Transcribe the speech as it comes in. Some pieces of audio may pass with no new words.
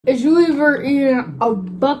Is you either eating a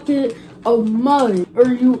bucket of mud or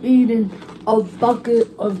you eating a bucket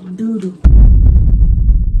of doodle?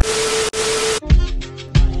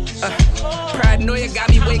 Paranoia got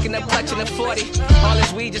me waking up clutching a 40. All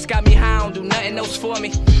this weed just got me high, don't do nothing else for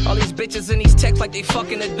me. All these bitches in these texts like they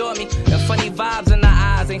fucking adore me. The funny vibes in the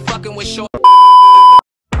eyes ain't fucking with short.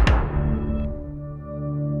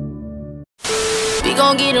 We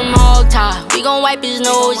gon' get him all tied, we gon' wipe his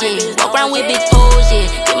nose, yeah. Walk around with big toes, yeah.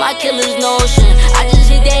 Get my killer's notion. I just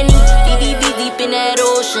hit that knee, deep in that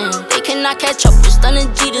ocean. They cannot catch up, it's stunning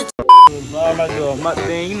G to No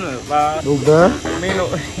bad. I mean, no.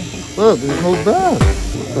 Look, there's no bad.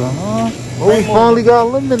 What the hell? Oh, we finally got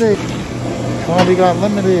lemonade. Finally got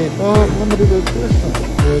lemonade, dog. Limited edition.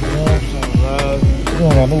 Good Johnson, you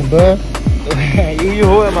don't got no bad? You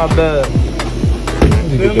holding my bad.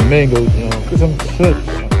 You get the mango, Get some chips.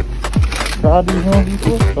 Tried these ones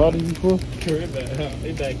before? Tried these before?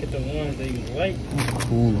 They better get the ones that you like.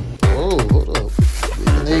 Cool. Oh, hold up.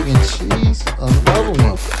 Bacon, egg, and cheese. Another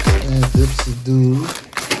one. And Dipsy dude.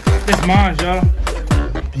 This mine, y'all.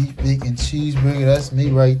 Beef, bacon, cheeseburger. That's me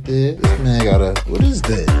right there. This man got a. What is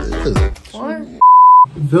that? What?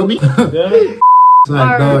 You feel me? Yeah. It's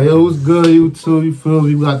like, dog, yo, what's good? You too, you feel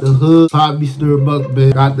me? We got the hood, Papi stir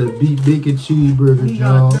mukbang. Got the beef, bacon, cheeseburger,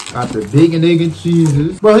 y'all. Got the bacon, egg, and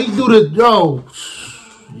cheeses. Bro, he do the, yo.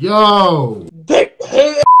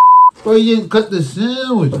 Bro, he didn't cut the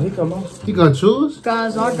sandwich. He come on. He got yours?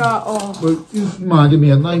 Guys, I got But you mind give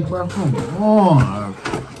me a knife, bro? Come on.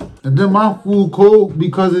 And then my food cold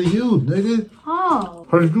because of you, nigga. Huh?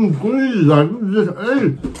 Cause you crazy, like you just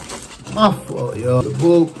ate. My fault, yo. The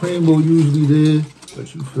bull primo usually there,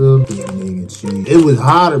 but you feel me? Bacon, egg, and cheese. It was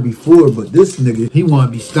hotter before, but this nigga, he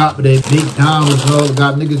wanna be stopping at McDonald's, all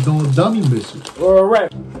got niggas doing dummy missions. All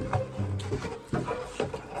right.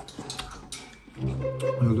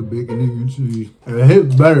 There's the bacon, egg, and cheese. It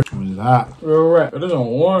hit better when it's hot. All right. It isn't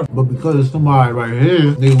warm. But because there's somebody right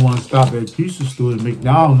here, they wanna stop at pizza stores and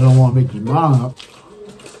McDonald's, they don't wanna make your mind up.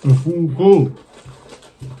 The food cold.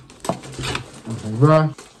 Right?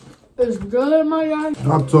 It's good, my guy.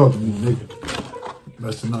 Stop talking to me, nigga.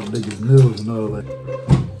 Messing up niggas' nails and all that.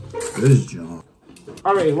 This John. I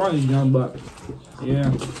already run this young buck.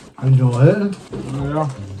 Yeah. And John Head. Yeah.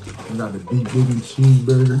 I got the beef, bacon,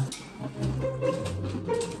 cheeseburger.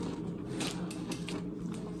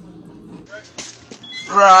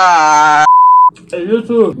 Hey,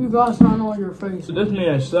 YouTube. You got something on your face. So this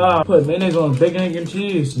man stop. Put mayonnaise on bacon, egg, and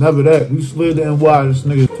cheese. Never that. We slid the NY. This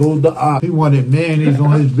nigga told the op he wanted mayonnaise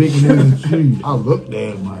on his bacon, egg, and cheese. I looked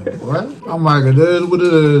at him like, what? I'm like, it is what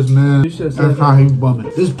it is, man. That's how he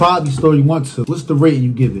bumming. This Papi store you want to. What's the rating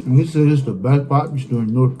you give it? And he said it's the best Papi store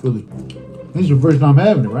in North Philly. This is your first time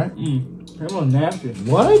having it, right? That was nasty.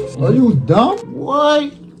 What? Are you dumb?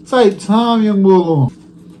 What type time you move on?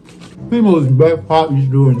 Primo's best Papi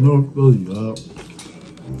store in North Philly, y'all.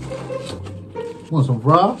 Want some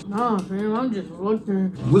fries? Nah, fam, I'm just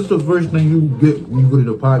looking. What's the first thing you get when you go to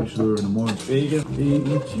the Papi store in the morning? Bacon, egg,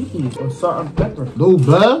 and cheese. Or salt and pepper. No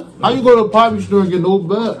bad? How you go to the Papi store and get no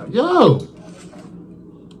bad? Yo!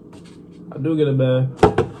 I do get a bag.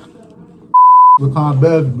 What kind of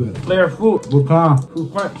bad you get? Flare fruit. What kind?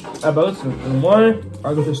 Fruit punch. But listen, in the morning,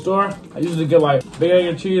 I go to the store. I usually get like bacon, egg,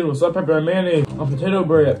 and cheese with salt, pepper, and mayonnaise on potato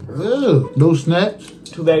bread. Ew. No snacks?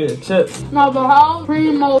 2 bags of chips. No, but how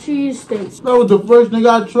primo cheesesteaks? That was the first thing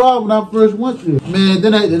I tried when I first went here. Man,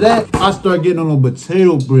 then after that, I started getting on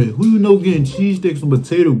potato bread. Who you know getting cheese sticks on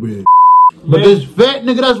potato bread? But this fat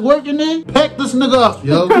nigga that's working there, pack this nigga up,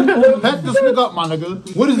 yo. Pack this nigga up, my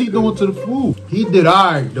nigga. What is he doing to the food? He did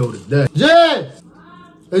alright though today. Jess!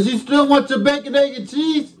 Does you still want your bacon, egg, and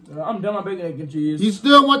cheese? I'm done my bacon, egg, and cheese. You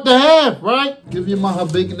still want the half, right? Give your mom her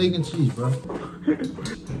bacon, egg, and cheese, bro.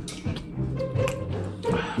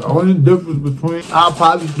 The only difference between our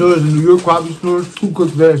Papi stores and New York Papi stores, who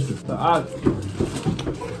cooks faster?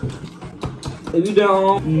 If you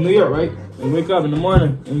down in New York, right? And you wake up in the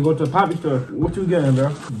morning and you go to a Papi store, what you getting,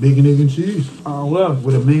 bro? Bacon, egg, and cheese. Well.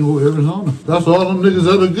 With a mango Arizona. That's all them niggas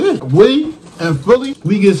ever get. We in Philly,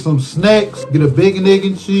 we get some snacks, get a bacon, egg,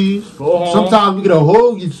 and cheese. Sometimes we get a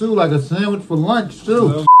hoagie too, like a sandwich for lunch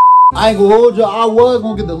too. I ain't gonna hold you. I was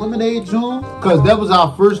gonna get the lemonade joint, cause that was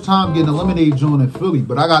our first time getting a lemonade joint in Philly.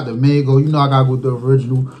 But I got the mango. You know I gotta go with the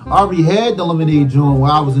original. I already had the lemonade joint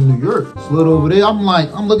while I was in New York. Slid over there. I'm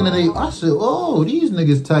looking at it. I said, oh, these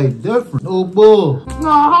niggas type different. No bull.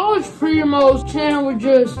 Nah, how much primo's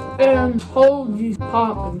sandwiches and hoagies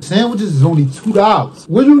popping? Sandwiches is only $2.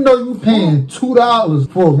 Well, you know you paying $2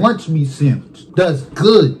 for a lunch meat sandwich. That's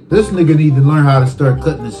good. This nigga need to learn how to start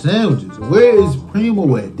cutting the sandwiches. Where is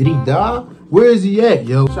Primo at? Did he die? Where is he at,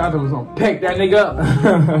 yo? Shout out was gonna pack that nigga up.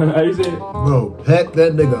 How you say it? Bro, pack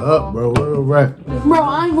that nigga up, bro. Where the rap? Bro,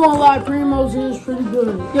 I ain't gonna lie, Primo's is pretty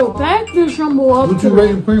good. Yo, pack this jumbo up. What you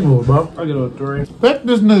rating Primo, bro? I get a 3. Pack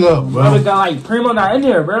this nigga up, bro. Brother got like Primo not in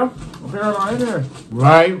there, bro. Primo not in there.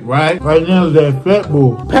 Right. Right now is that fat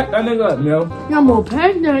boy. Pack that nigga up, yo. Jumbo,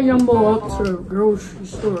 pack that jumbo up to the grocery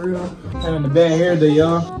store, yo. And in the bad hair there,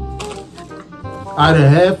 y'all. I'd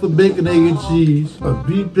have half a bacon, egg, and cheese, a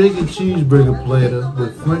beef bacon cheeseburger platter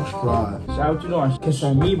with French fries. Shout what you doing? Kiss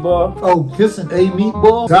that meatball. Oh, kissing a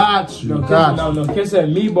meatball? Got you, No, kiss that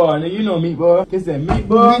meatball. Nigga, you know meatball. Kiss that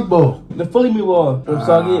meatball. Meatball. The fully meatball. Them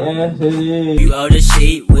soggy ass titties. You out of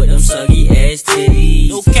shape with them soggy ass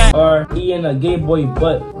titties. Okay. Or eating a gay boy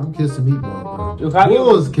butt. I'm kissing meatball, bro. Yo, can I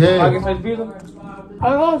Who's get gay? some pizza?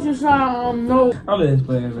 I also said, no. I'm just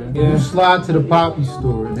playing, man. You slide to the Papi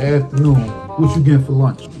store in the afternoon. What you getting for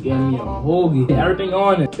lunch? Get me a hoagie. Everything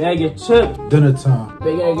on it. Bag of chips. Dinner time.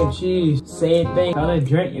 Bag of cheese. Same thing. Kind of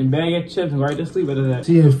drink and bag of chips and right to sleep after that.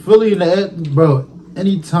 See, in Philly in the bro,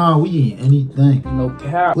 anytime we eat anything. No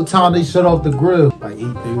cap. What time they shut off the grill? Like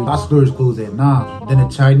 8:30. Our stores close at 9. Then the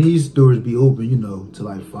Chinese stores be open, you know, till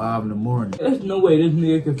like 5 in the morning. There's no way this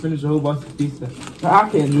nigga can finish a whole box of pizza. I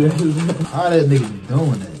can't do that. How that nigga be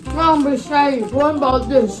doing that? Number 6, what about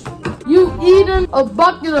this? You eating a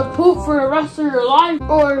bucket of poop for the rest of your life,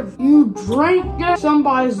 or you drink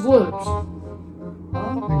somebody's lips?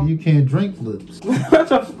 Nigga, you can't drink lips. What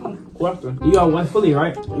the question? You got West Philly,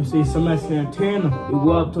 right? You see somebody Santana. You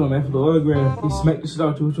go up to him after the autograph. He smack the shit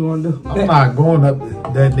out to what you want to do. I'm not going up to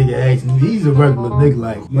that nigga asking me. He's a regular nigga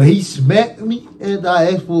like. But he smacked me and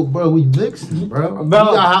I asked for, bro, we mixing, bro. We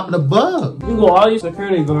got hopping above. You go all these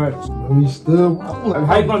security guards. Bro, we still.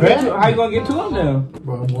 How you gonna get to him now?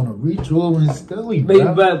 Bro, I'm gonna reach over and steal him,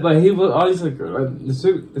 But bro. he was all these security.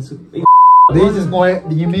 They just gonna,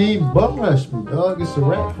 you mean, butt rush me, dog. It's a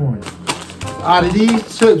wrap for him. Out of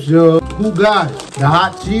these chips, yo, who got it? The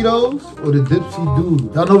hot Cheetos or the Dipsy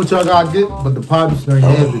Doodle? Y'all know what y'all gotta get, but the Papi store ain't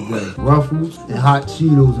have it today. Ruffles and hot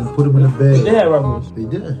Cheetos and put them in the bag. They had Ruffles. They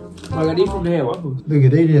did. I got these from the head Ruffles.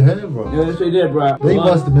 Nigga, they didn't have Ruffles. Yeah, that's what they did, bro. They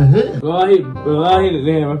must have been hitting. Bro, I hate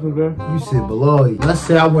they had Ruffles, bro. You said below. Let's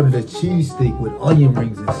say I wanted a cheesesteak with onion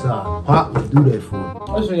rings inside. Pop would do that for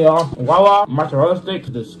me. Listen, y'all. Wawa mozzarella sticks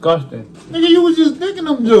is disgusting. Nigga, you was just thinking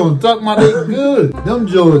them Jones. Talking about they good. Them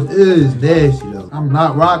Jones is nasty, though. I'm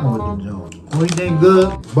not rocking with them Jones. Only thing good,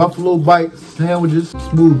 Buffalo Bites, sandwiches,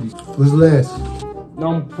 smoothies. What's last?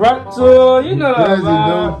 Them pretzel, you know that, man.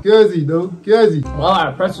 No cuzzy.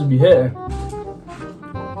 Well, pretzels be hitting.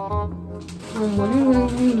 What do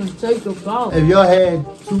you even take about? If y'all had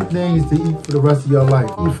 2 things to eat for the rest of your life,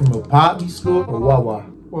 eat from a Papi store or Wawa?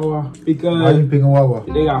 Wawa. Because Why you picking Wawa?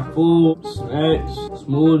 they got food, snacks,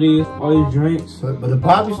 smoothies, all these drinks. But the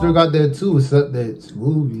Papi store got that too, except that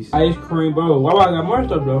smoothies. Ice cream, bro. Wawa got more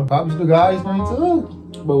stuff, though. Papi store got ice cream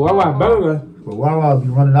too. But Wawa better. But Wawa be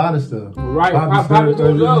running out of stuff. Right, Papi Papi store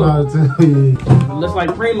store running out of stuff. Yeah. Looks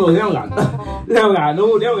like Primo. They don't got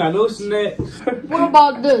no snacks. What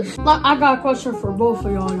about this? I got a question for both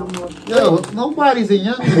of y'all, young boys. Yo, nobody's a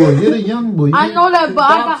young boy. You're the young boy. I know that, but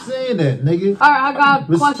Stop saying that, nigga. Alright, I got a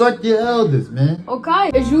question. Respect your elders, man.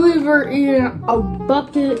 Okay, is you either eating a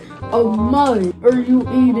bucket of mud, or you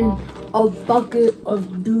eating a bucket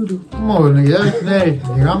of doodle? Come on, nigga. That's nasty,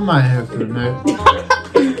 nigga. I'm not answering that.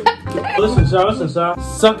 Listen, sir.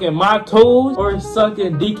 Sucking my toes or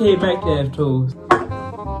sucking DK Metcalf's toes?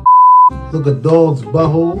 Look a dog's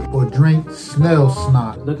butthole or drink snail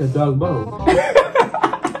snot. Look at dog bow.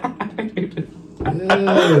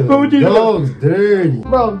 Yeah, What would you do? dog's dirty.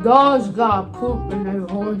 Bro, dogs got poop in their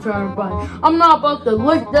whole entire body. I'm not about to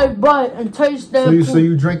lick their butt and taste their poop. So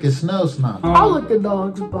you drinking snail snot? I'll lick a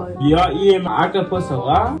dog's butt. Y'all eating octopus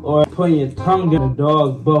alive or putting your tongue in a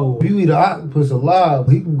dog bowl? If you eat an octopus alive,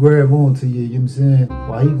 he can grab onto you, you know what I'm saying?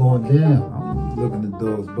 While he going down. I'm looking at the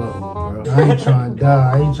dog's butthole, bro. I ain't trying to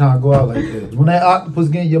die. I ain't trying to go out like that. When that octopus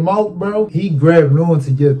get in your mouth, bro, he grabbing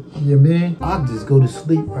onto your man. I'll just go to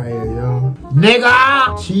sleep right here, yo. Nigga!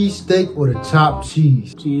 Cheesesteak or the chopped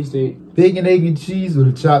cheese? Cheesesteak. Bacon, egg, and cheese or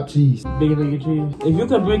the chopped cheese? Bacon, egg, and cheese. If you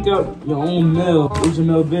could make up your own meal, what's your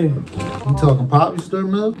meal be? You talking Papi store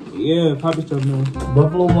milk? Yeah, Papi store meal.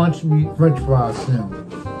 Buffalo lunch meat French fries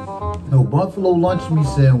sandwich. No, buffalo lunch meat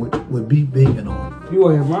sandwich with beef bacon on it. You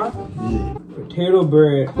want to hear mine? Yeah. Potato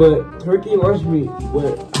bread, put turkey lunch meat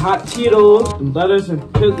with hot Cheetos, and lettuce, and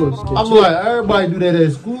pickles. I'm like, everybody do that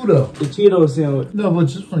at school though. The Cheeto sandwich. No, but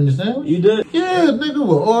just from your sandwich? You did? Yeah, nigga,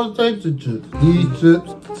 with all types of chips. These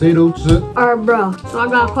chips, potato chip. Alright, bro. So I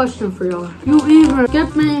got a question for y'all. You either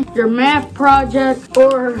skip me your math project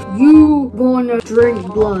or you going to drink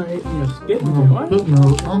blood. You skip me? What?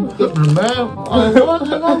 I'm skipping the math.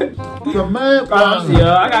 The math. Honestly,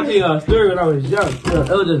 I got to tell you a story when I was young. It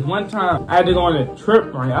was just one time I had to go on a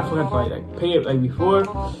trip, right? I forgot to like pay it like before.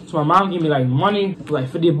 So my mom gave me like money for like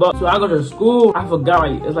 50 bucks. So I go to school. I forgot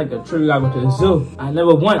like it's like a trip. I went to the zoo. I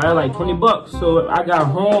never went. I had like 20 bucks. So I got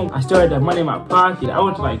home. I still had that money in my pocket. I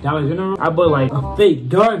went to like Dollar General. I bought like a fake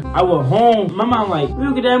gun. I went home. My mom like, where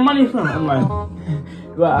you get that money from? I'm like,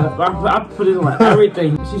 well, I put it in like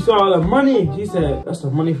everything. She saw all the money. She said, that's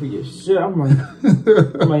the money for your shit. I'm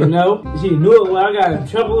like, no. She knew it when I got in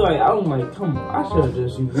trouble. Like, I'm like, come on, I should have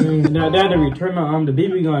just used it. Now they had to return the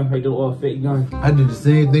BB gun, like the little fake gun. I did the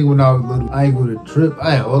same thing when I was little. I ain't go to trip.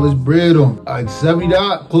 I had all this bread on. Like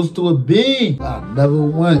 $70, close to a bean. I never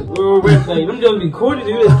went. Like, them just be quarters.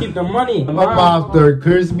 You just keep the money. My mom started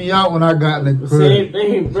cursing me out when I got in the crib. Same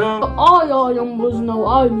thing, bro. All y'all young boys know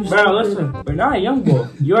I used to. Bro, listen. We're not a young boy.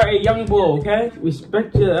 You're a young boy, okay?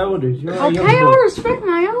 Respect your elders. You're a young boy. I respect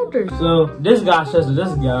my elders. So, this guy says to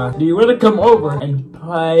this guy, do you want to come over and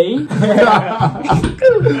play?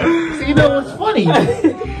 See, you know what's funny?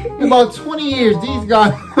 In about 20 years, these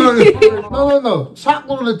guys... No.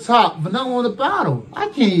 Chocolate on the top, vanilla on the bottom. I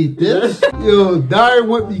can't eat this. Yo, Dyer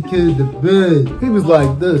went me kid to bed. He was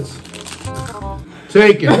like this.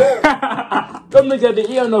 Take it. Them niggas had to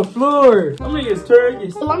eat on the floor. Them niggas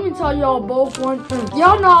turkeys. Let me tell y'all both one thing.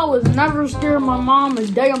 Y'all know I was never scared of my mom a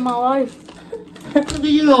day of my life. Nigga,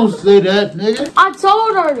 you don't say that, nigga. I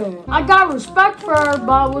told her that. I got respect for her,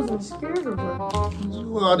 but I wasn't scared of her.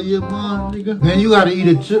 You out of your mind, nigga. Man, you gotta eat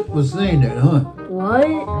a chip for saying that, huh?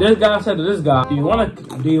 What? This guy said to this guy, do you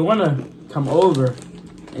wanna come over?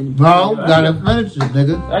 And No, gotta finish it,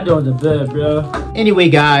 nigga. That doing the bed, bro. Anyway,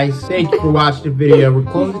 guys, thank you for watching the video. We're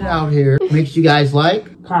closing it out here. Make sure you guys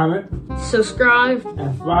like, comment, subscribe,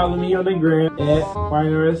 and follow me on the gram at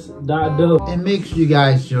wineRS.dope. and make sure you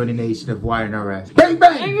guys join the nation of WineRS. Bang,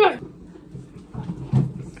 bang!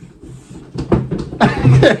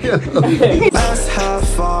 Let's have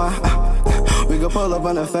fun. We can pull up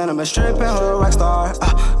on the Phantom and strip and hold a rock star.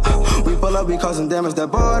 We pull up, we causing damage. That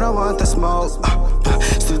boy don't want the smoke.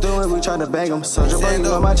 Still doing, we try to bang him. Soldier boy, you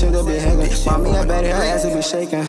know my chin, they be hanging. Mommy, I bet her ass will be shaking.